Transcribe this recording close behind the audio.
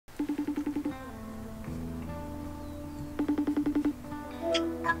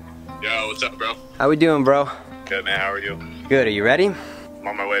Yo, what's up, bro? How we doing, bro? Good, man. How are you? Good. Are you ready? I'm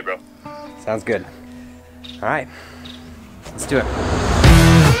on my way, bro. Sounds good. All right. Let's do it.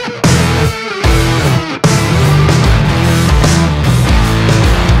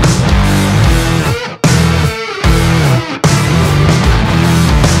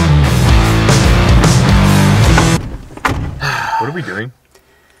 What are we doing?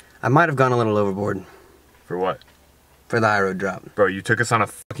 I might have gone a little overboard. For what? For the high road drop. Bro, you took us on a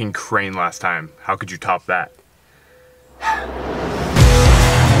fucking crane last time. How could you top that? I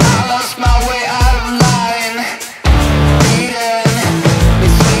lost my way out of line.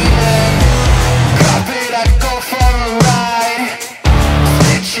 Misleading. Carpet, I'd go for a ride.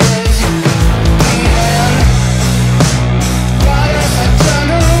 Stitches, bleeding. But as I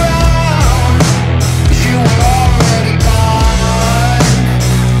turned around, you were already gone.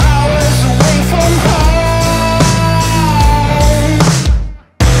 I was away from home.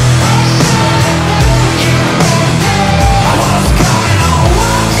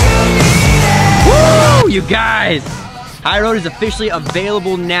 You guys! High Road is officially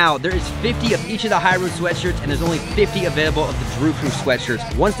available now. There is 50 of each of the High Road sweatshirts, and there's only 50 available of the Drew Crew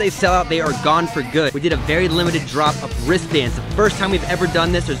sweatshirts. Once they sell out, they are gone for good. We did a very limited drop of wristbands. The first time we've ever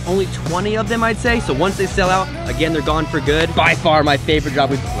done this. There's only 20 of them, I'd say. So once they sell out, again, they're gone for good. By far my favorite drop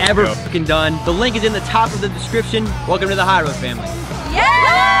we've ever fucking done. The link is in the top of the description. Welcome to the High Road family. Yeah!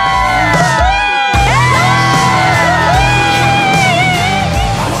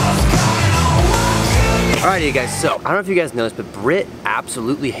 Alright you guys, so I don't know if you guys know this, but Britt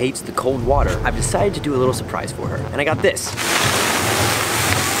absolutely hates the cold water. I've decided to do a little surprise for her, and I got this.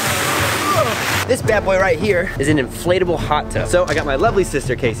 This bad boy right here is an inflatable hot tub. So I got my lovely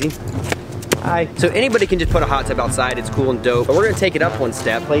sister, Kacey. Hi. So anybody can just put a hot tub outside, it's cool and dope, but we're gonna take it up one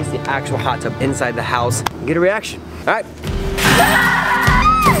step, place the actual hot tub inside the house, and get a reaction. Alright.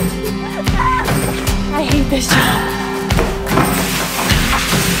 I hate this job.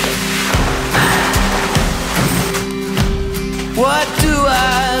 What do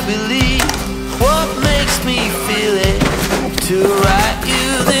I believe? What makes me feel it to write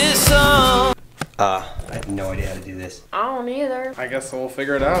you this song? I have no idea how to do this. I don't either. I guess we'll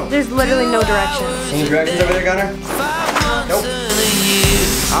figure it out. There's literally no directions. Any directions over there, Gunner? Nope.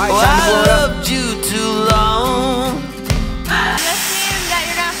 Alright, Oh, time to I blow it up. loved you too long. Does this mean that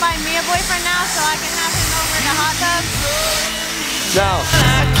you're gonna find me a boyfriend now so I can have him over in the hot tub? No.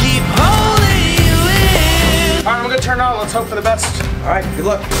 I keep holding you in. Alright, I'm gonna turn it on. Let's hope for the best. Alright, good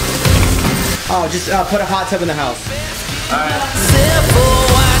luck. Oh, just put a hot tub in the house.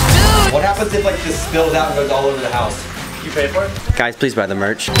 What happens if like this spills out and goes all over the house? You paid for it? Guys, please buy the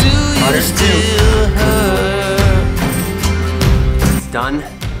merch. Do you still hurt? It's done.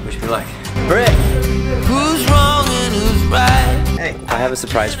 Wish me luck. Britt! Who's wrong and who's right? Hey, I have a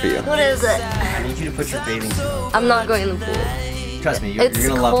surprise for you. What is it? I need you to put your bathing suit on. I'm not going in the pool. Trust me, you're It's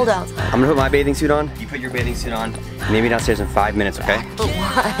gonna love cold this. outside. I'm gonna put my bathing suit on. You put your bathing suit on. Maybe downstairs in 5 minutes, okay? But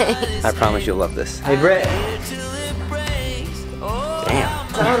why? I promise you'll love this. Hey, Britt. Damn.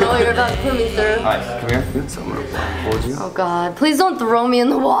 I don't know what you're about to put me through. Alright, come here. So I'm gonna hold you. Oh God, please don't throw me in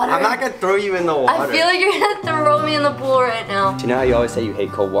the water. I'm not gonna throw you in the water. I feel like you're gonna throw me in the pool right now. Do you know how you always say you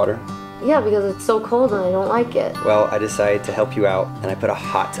hate cold water? Yeah, because it's so cold and I don't like it. Well, I decided to help you out, and I put a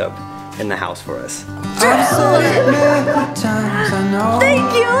hot tub in the house for us. I've said it many times, I know.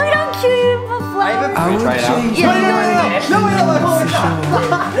 Thank you, look how cute you have a flower. Can we try it out?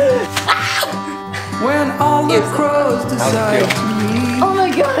 When all the crows decide to leave. Oh my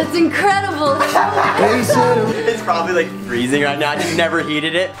God, it's incredible. It's probably like freezing right now. I just never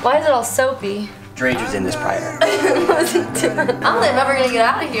heated it. Why is it all soapy? Drage was in this prior. What's he doing? I'm never gonna get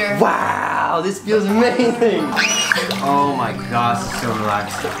out of here. Wow, this feels amazing. Oh my gosh, it's so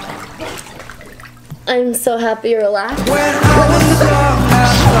relaxing. I'm so happy you're relaxed. When I was young, I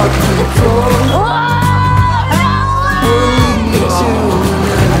thought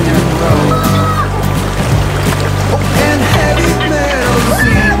and heavy metal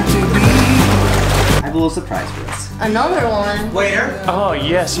seemed to be. I have a little surprise for us. Another one. Waiter. Oh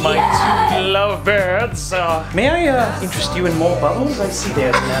yes, my two lovebirds. May I interest you in more bubbles? I see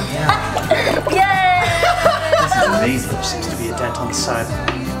there's none here. Yay! This is amazing. There seems to be a dent on the side.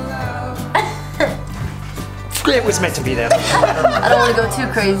 It was meant to be there. I don't want to go too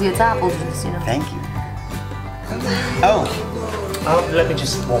crazy. It's apple juice, you know. Thank you. Oh. Let me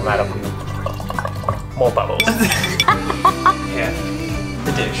just warm that up for you. More bubbles. Here,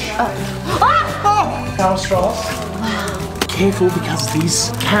 the dish. Power straws. Careful because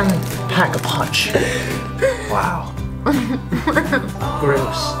these can pack a punch. Wow.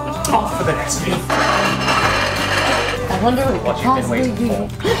 Gross. Off for the next meal. wonder what you've been waiting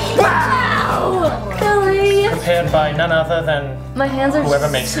for. Wow! Billy! Prepared by none other than My hands are whoever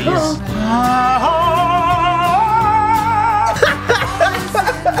makes these. These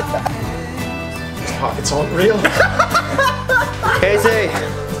pockets aren't real. Kacey!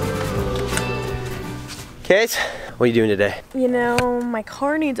 Case, what are you doing today? You know, my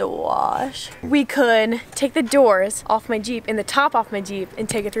car needs a wash. We could take the doors off my Jeep and the top off my Jeep and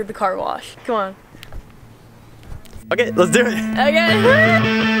take it through the car wash. Come on. Okay, let's do it.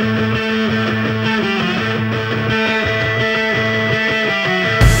 Okay.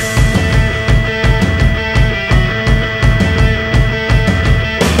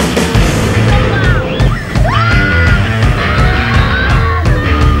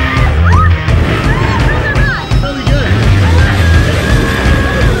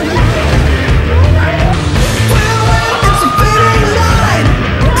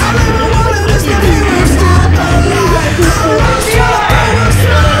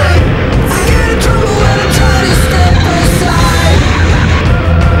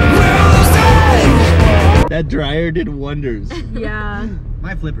 That dryer did wonders. Yeah.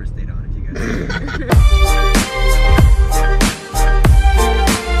 My flipper stayed on, if you guys.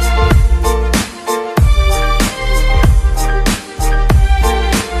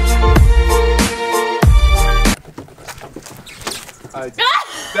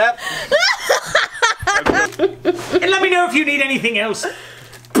 And let me know if you need anything else.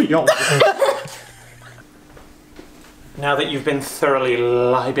 Beyond. Now that you've been thoroughly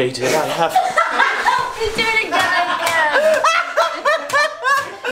libated, I have Let's do it again.